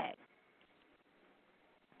red flag.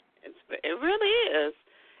 It really is.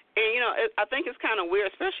 And, I think it's kind of weird,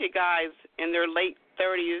 especially guys in their late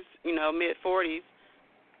 30s, mid-40s,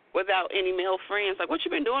 without any male friends. Like, what you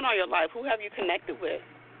been doing all your life? Who have you connected with?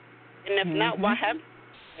 And if not, why haven't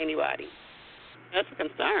you anybody? That's a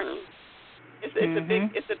concern. It's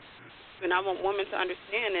a and I want women to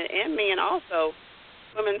understand it, and men also.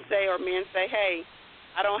 Women say or men say, hey,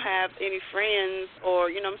 I don't have any friends,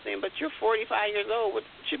 or, you know what I'm saying, but you're 45 years old. What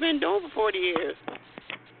you been doing for 40 years?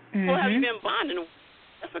 Who have you been bonding with?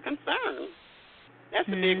 That's a concern. That's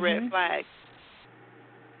a big red flag.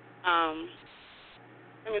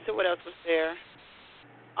 Let me see what else was there.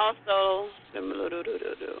 Also,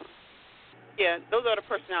 yeah, those are the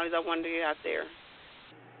personalities I wanted to get out there.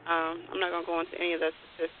 I'm not going to go into any of the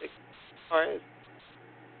statistics as far as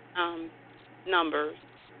numbers.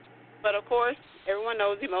 But, of course, everyone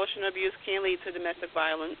knows emotional abuse can lead to domestic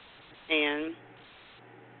violence, and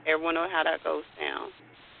everyone knows how that goes down.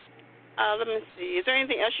 Let me see. Is there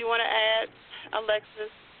anything else you want to add, Alexis?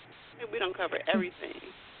 I think we don't cover everything.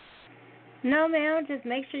 No, ma'am. Just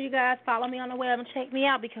make sure you guys follow me on the web and check me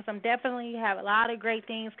out because I'm definitely have a lot of great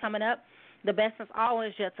things coming up. The best is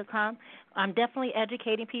always yet to come. I'm definitely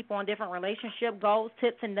educating people on different relationship goals,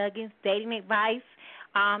 tips and nuggets, dating advice,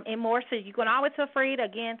 and more. So you can always feel free,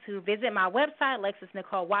 again, to visit my website, Alexis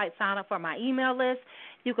Nicole White, sign up for my email list.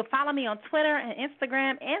 You can follow me on Twitter and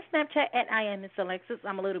Instagram and Snapchat at I am Miss Alexis.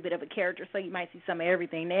 I'm a little bit of a character, so you might see some of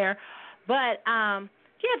everything there. But,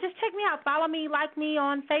 yeah, just check me out. Follow me, like me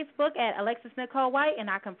on Facebook at Alexis Nicole White, and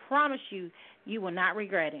I can promise you, you will not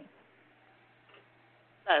regret it.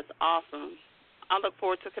 That's awesome. I look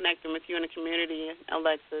forward to connecting with you in the community,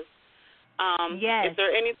 Alexis. Yes. Is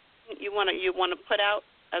there anything you want to put out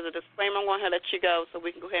as a disclaimer? I'm going to let you go so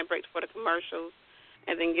we can go ahead and break for the commercials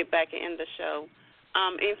and then get back and end the show.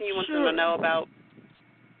 Anything you want them to know about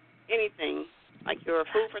anything, like your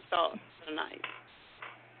food for thought for the night?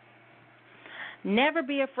 Never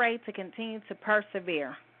be afraid to continue to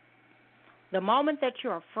persevere. The moment that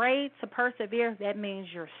you're afraid to persevere, that means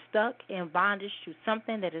you're stuck in bondage to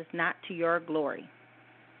something that is not to your glory.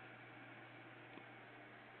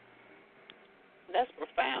 That's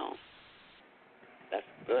profound. That's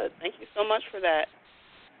good. Thank you so much for that.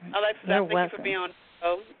 Alexis, thank you for being on the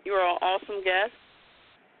show. You are an awesome guest.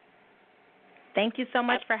 Thank you so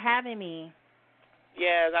much for having me.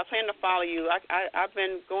 Yes, I plan to follow you. I've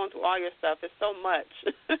been going through all your stuff. It's so much.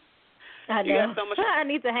 I know. You got so much. I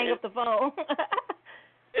need to hang up the phone.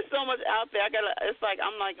 It's so much out there.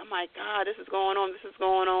 I'm like, oh my God, this is going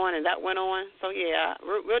on, and that went on. So yeah,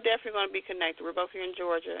 we're definitely going to be connected. We're both here in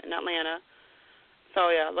Georgia, in Atlanta. So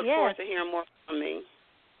yeah, look forward to hearing more from me.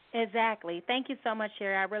 Exactly. Thank you so much,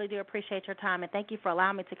 Sherry. I really do appreciate your time, and thank you for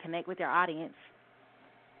allowing me to connect with your audience.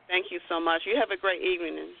 Thank you so much. You have a great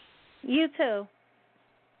evening. You too.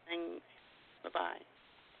 Thanks. Bye-bye.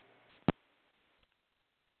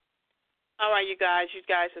 All right, you guys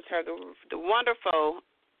have heard the wonderful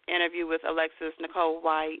interview with Alexis Nicole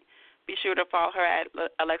White. Be sure to follow her at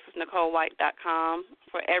alexisnicolewhite.com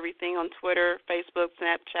for everything on Twitter, Facebook,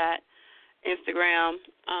 Snapchat, Instagram,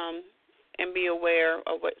 and be aware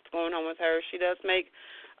of what's going on with her. She does make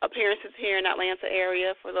appearances here in the Atlanta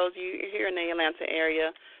area. For those of you here in the Atlanta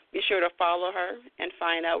area, be sure to follow her and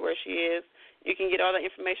find out where she is. You can get all the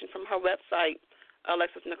information from her website,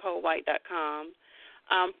 alexisnicolewhite.com.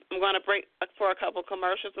 I'm going to break for a couple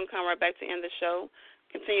commercials and come right back to end the show.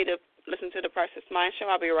 Continue to listen to the Priceless Mind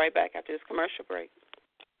Show. I'll be right back after this commercial break.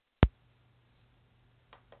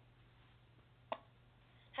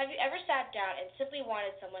 Have you ever sat down and simply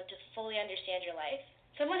wanted someone to fully understand your life?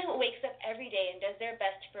 Someone who wakes up every day and does their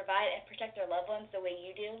best to provide and protect their loved ones the way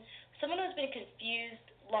you do? Someone who's been confused,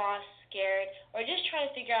 lost, scared, or just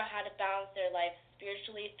trying to figure out how to balance their life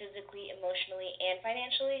spiritually, physically, emotionally, and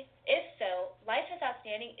financially? If so, Life is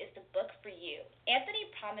Outstanding is the book for you. Anthony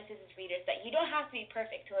promises his readers that you don't have to be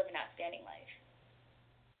perfect to live an outstanding life.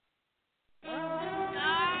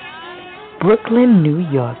 Brooklyn, New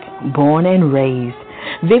York, born and raised,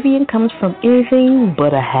 Vivian comes from anything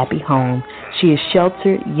but a happy home. She is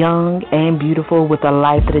sheltered, young, and beautiful with a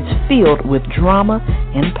life that is filled with drama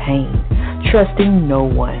and pain. Trusting no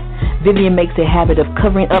one, Vivian makes a habit of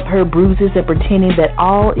covering up her bruises and pretending that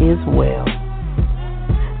all is well.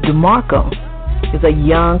 DeMarco is a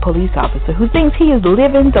young police officer who thinks he is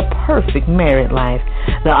living the perfect married life.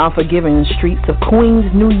 The unforgiving streets of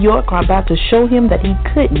Queens, New York are about to show him that he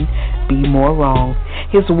couldn't be more wrong.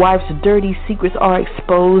 His wife's dirty secrets are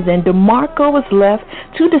exposed, and DeMarco is left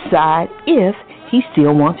to decide if he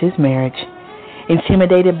still wants his marriage.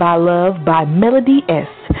 Intimidated by Love by Melody S.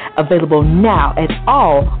 Available now at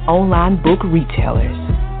all online book retailers.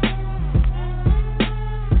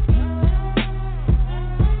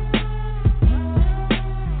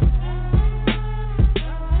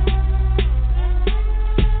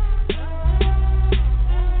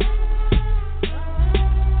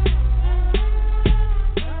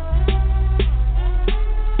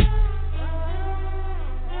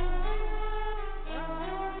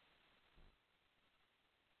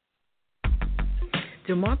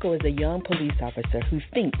 DeMarco is a young police officer who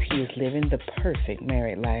thinks he is living the perfect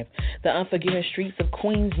married life. The unforgiving streets of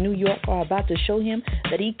Queens, New York are about to show him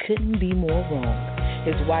that he couldn't be more wrong.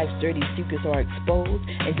 His wife's dirty secrets are exposed,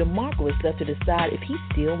 and DeMarco is left to decide if he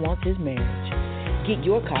still wants his marriage. Get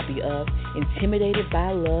your copy of Intimidated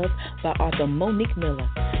by Love by author Monique Miller.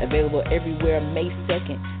 Available everywhere May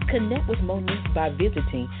 2nd. Connect with Monique by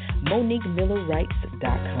visiting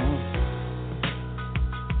MoniqueMillerWrites.com.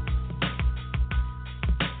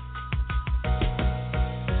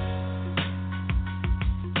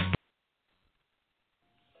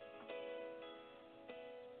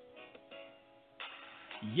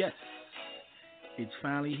 Yes, it's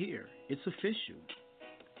finally here. It's official.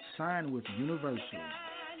 Signed with Universal.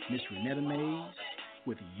 Miss Renetta Mays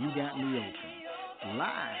with You Got Me Open.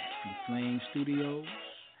 Live from Flame Studios,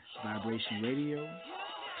 Vibration Radio,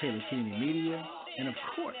 Taylor Kennedy Media, and of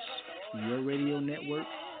course,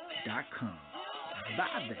 YourRadioNetwork.com.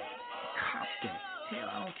 Buy that. Cop that. Hell,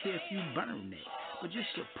 I don't care if you burn that, but just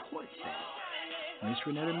support that. Miss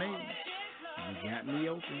Renetta Mays, You Got Me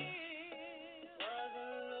Open.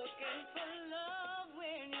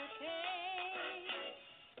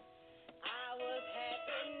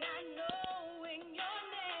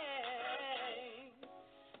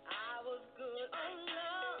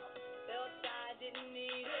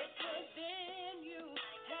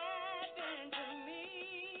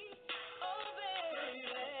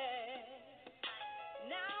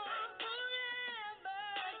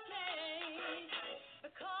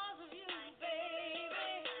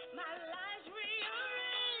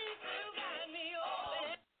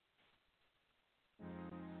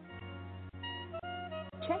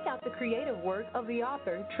 Check out the creative work of the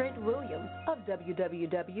author Trent Williams of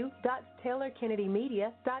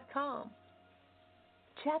www.taylorkennedymedia.com.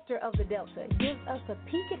 Chapter of the Delta gives us a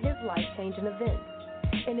peek at his life-changing events.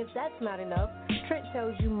 And if that's not enough, Trent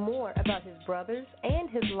tells you more about his brothers and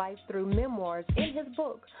his life through memoirs in his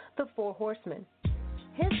book, The Four Horsemen.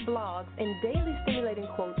 His blogs and daily stimulating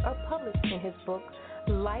quotes are published in his book,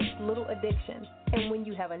 Life's Little Addiction. And when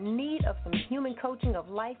you have a need of some human coaching of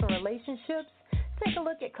life and relationships, take a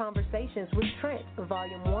look at Conversations with Trent,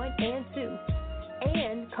 Volume 1 and 2,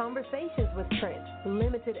 and Conversations with Trent,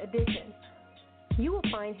 Limited Edition. You will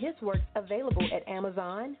find his works available at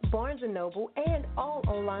Amazon, Barnes & Noble, and all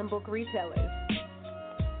online book retailers.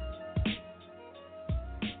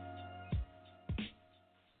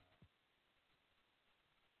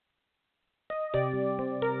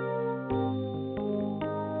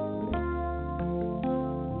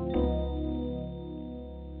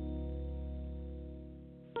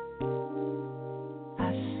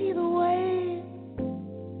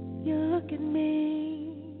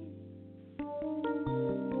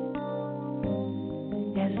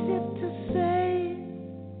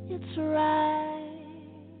 Right.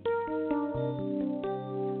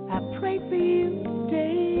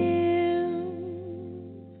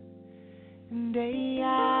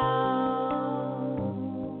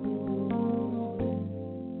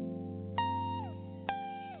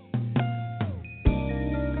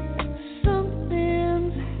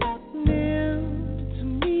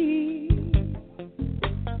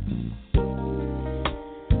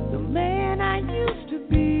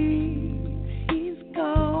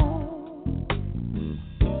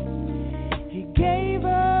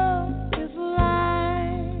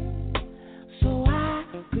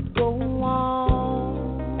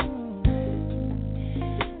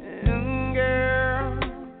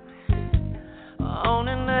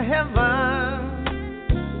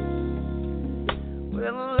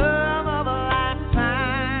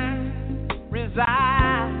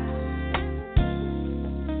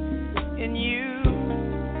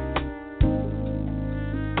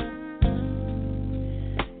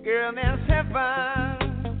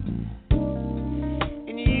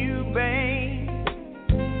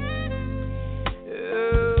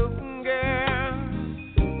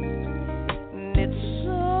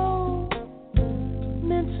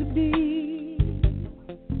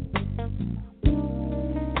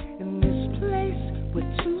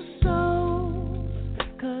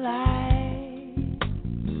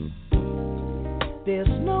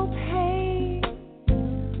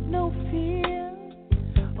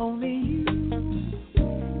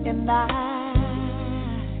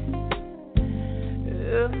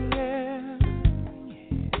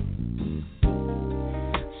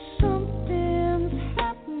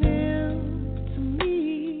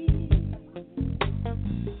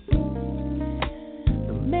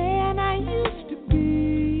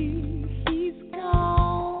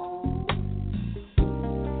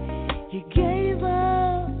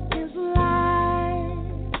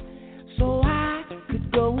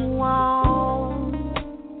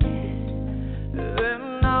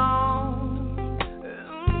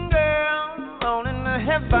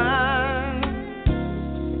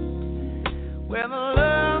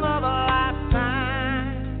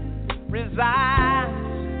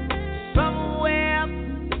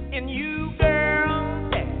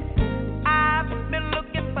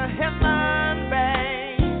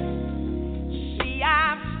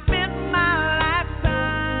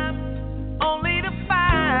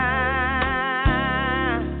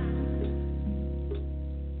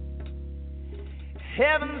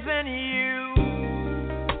 Heaven's in you.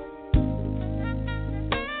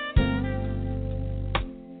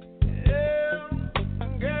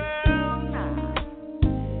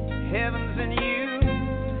 Heaven's in you,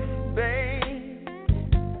 babe.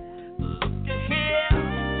 Look at here.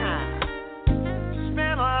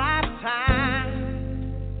 Spent a lifetime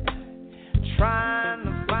trying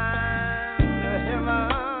to find the heaven,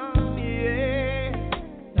 yeah.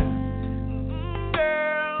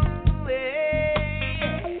 Girl, yeah.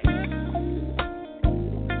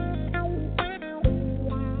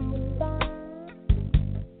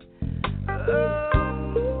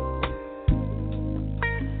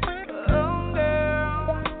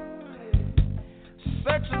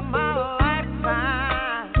 Searching my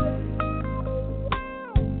lifetime,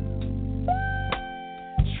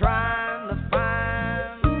 trying to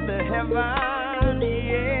find the heaven,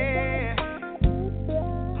 yeah,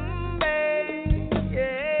 baby.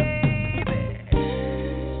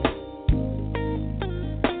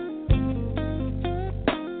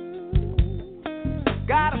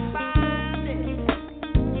 Gotta find it.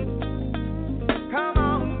 Come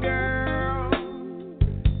on, girl.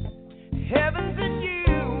 Heaven's in you.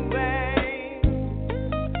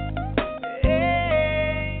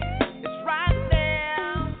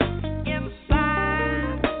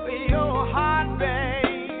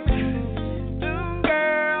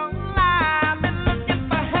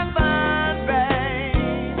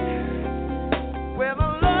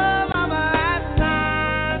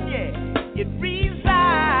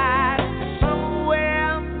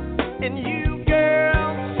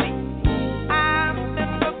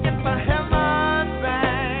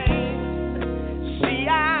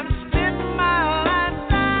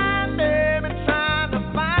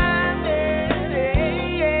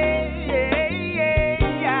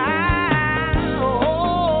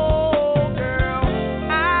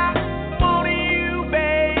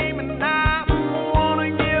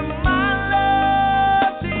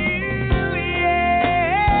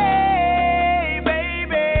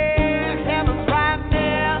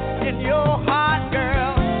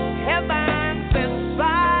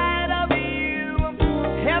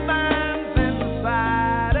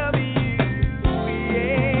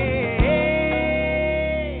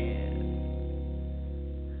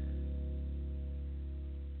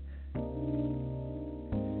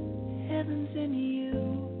 Heaven's in you.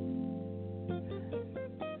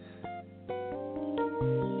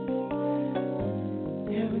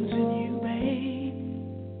 Heaven's in you, babe.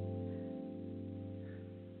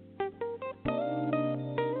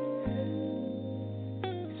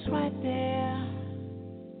 It's right there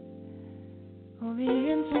on the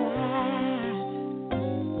inside.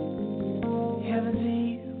 Heaven's in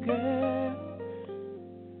you, girl.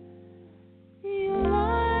 You're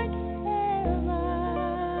like heaven.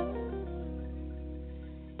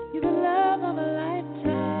 You're the love of a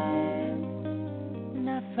lifetime, and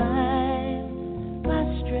I find my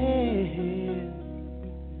strength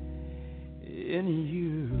in you.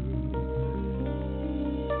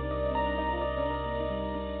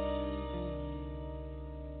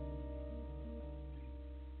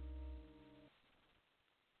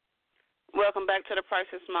 Welcome back to the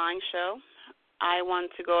Priceless Mind Show. I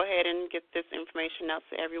want to go ahead and get this information out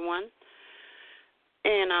to everyone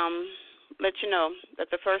and let you know that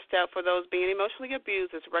the first step for those being emotionally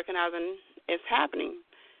abused is recognizing it's happening.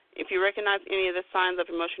 If you recognize any of the signs of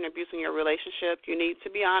emotional abuse in your relationship, you need to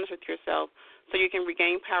be honest with yourself so you can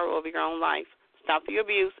regain power over your own life, stop the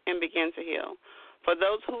abuse, and begin to heal. For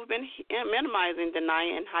those who've been minimizing,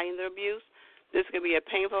 denying, and hiding their abuse, this could be a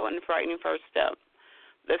painful and frightening first step.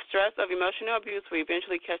 The stress of emotional abuse will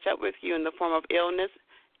eventually catch up with you in the form of illness,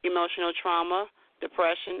 emotional trauma,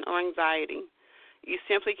 depression, or anxiety. You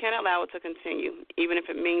simply can't allow it to continue, even if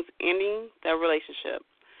it means ending the relationship.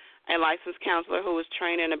 A licensed counselor who is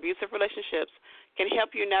trained in abusive relationships can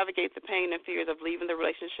help you navigate the pain and fears of leaving the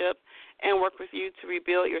relationship and work with you to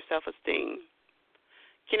rebuild your self-esteem.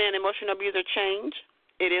 Can an emotional abuser change?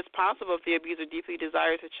 It is possible if the abuser deeply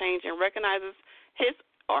desires to change and recognizes his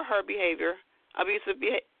or her abusive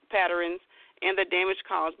patterns, and the damage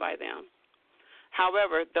caused by them.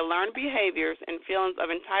 However, the learned behaviors and feelings of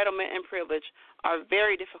entitlement and privilege are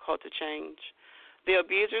very difficult to change. The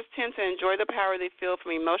abusers tend to enjoy the power they feel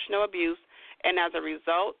from emotional abuse, and as a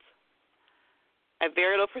result, a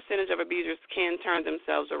very low percentage of abusers can turn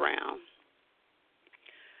themselves around.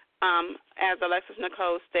 As Alexis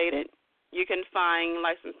Nicole stated, you can find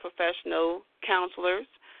licensed professional counselors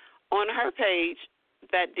on her page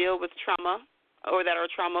that deal with trauma or that are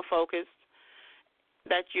trauma-focused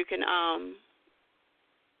that you can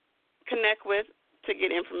connect with to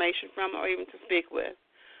get information from or even to speak with.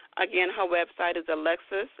 Again, her website is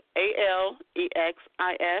Alexis,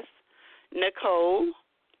 Alexis, Nicole,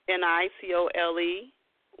 Nicole,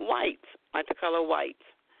 White, like the color white,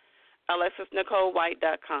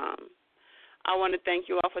 AlexisNicoleWhite.com. I want to thank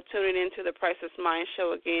you all for tuning in to the Priceless Mind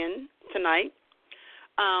Show again tonight.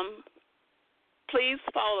 Please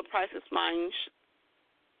follow the Priceless Mind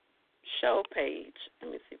Show page.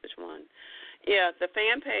 Let me see which one. Yeah, the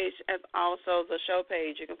fan page as also the show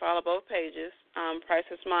page. You can follow both pages,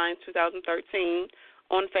 Priceless Mind 2013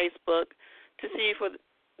 on Facebook to see for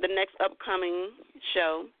the next upcoming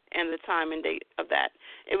show and the time and date of that.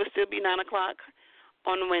 It will still be 9 o'clock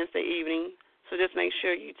on Wednesday evening, so just make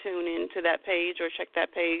sure you tune in to that page or check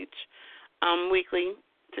that page weekly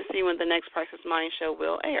to see when the next Priceless Mind show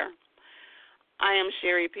will air. I am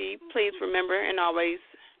Sherry P. Please remember and always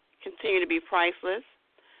continue to be priceless.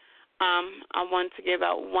 I want to give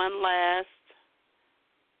out one last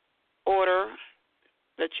order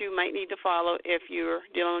that you might need to follow if you're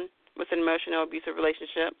dealing with an emotional abusive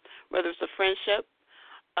relationship, whether it's a friendship,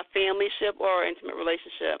 a familyship, or an intimate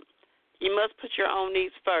relationship. You must put your own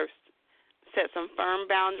needs first. Set some firm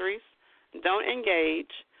boundaries. Don't engage.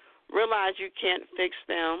 Realize you can't fix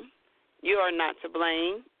them. You are not to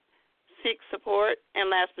blame. Seek support. And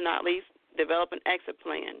last but not least, develop an exit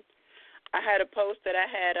plan. I had a post that I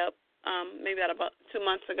had up maybe about 2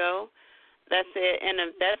 months ago that said an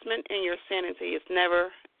investment in your sanity is never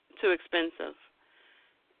too expensive.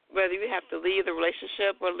 Whether you have to leave the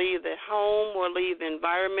relationship or leave the home or leave the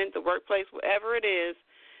environment, the workplace, whatever it is,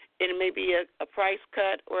 it may be a price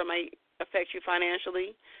cut or it may affect you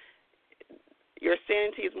financially. Your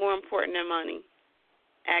sanity is more important than money.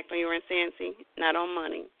 Act on your insanity, not on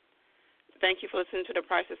money. Thank you for listening to the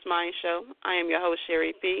Priceless Mind Show. I am your host,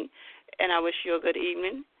 Sherry P., and I wish you a good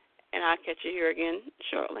evening, and I'll catch you here again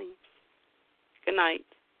shortly. Good night.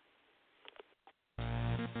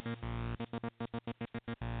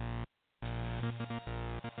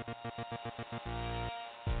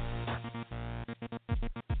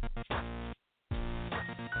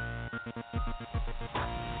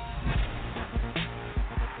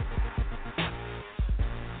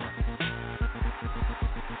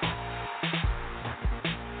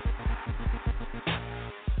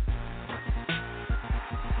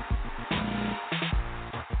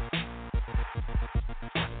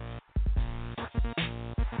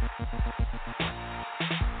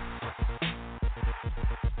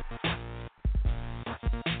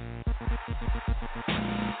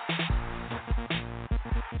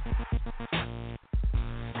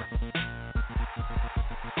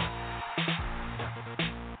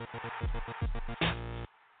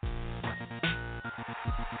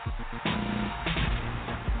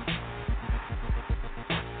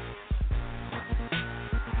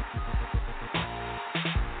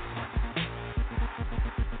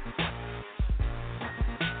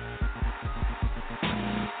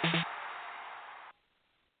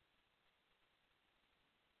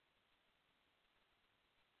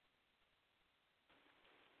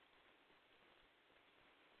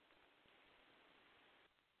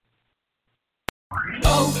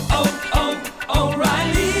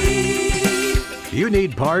 O'Reilly. You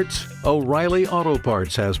need parts? O'Reilly Auto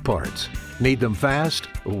Parts has parts. Need them fast?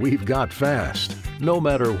 We've got fast. No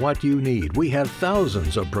matter what you need, we have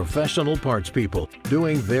thousands of professional parts people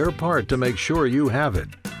doing their part to make sure you have it.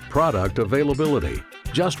 Product availability.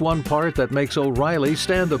 Just one part that makes O'Reilly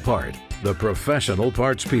stand apart. The professional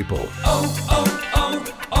parts people.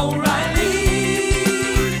 O'Reilly.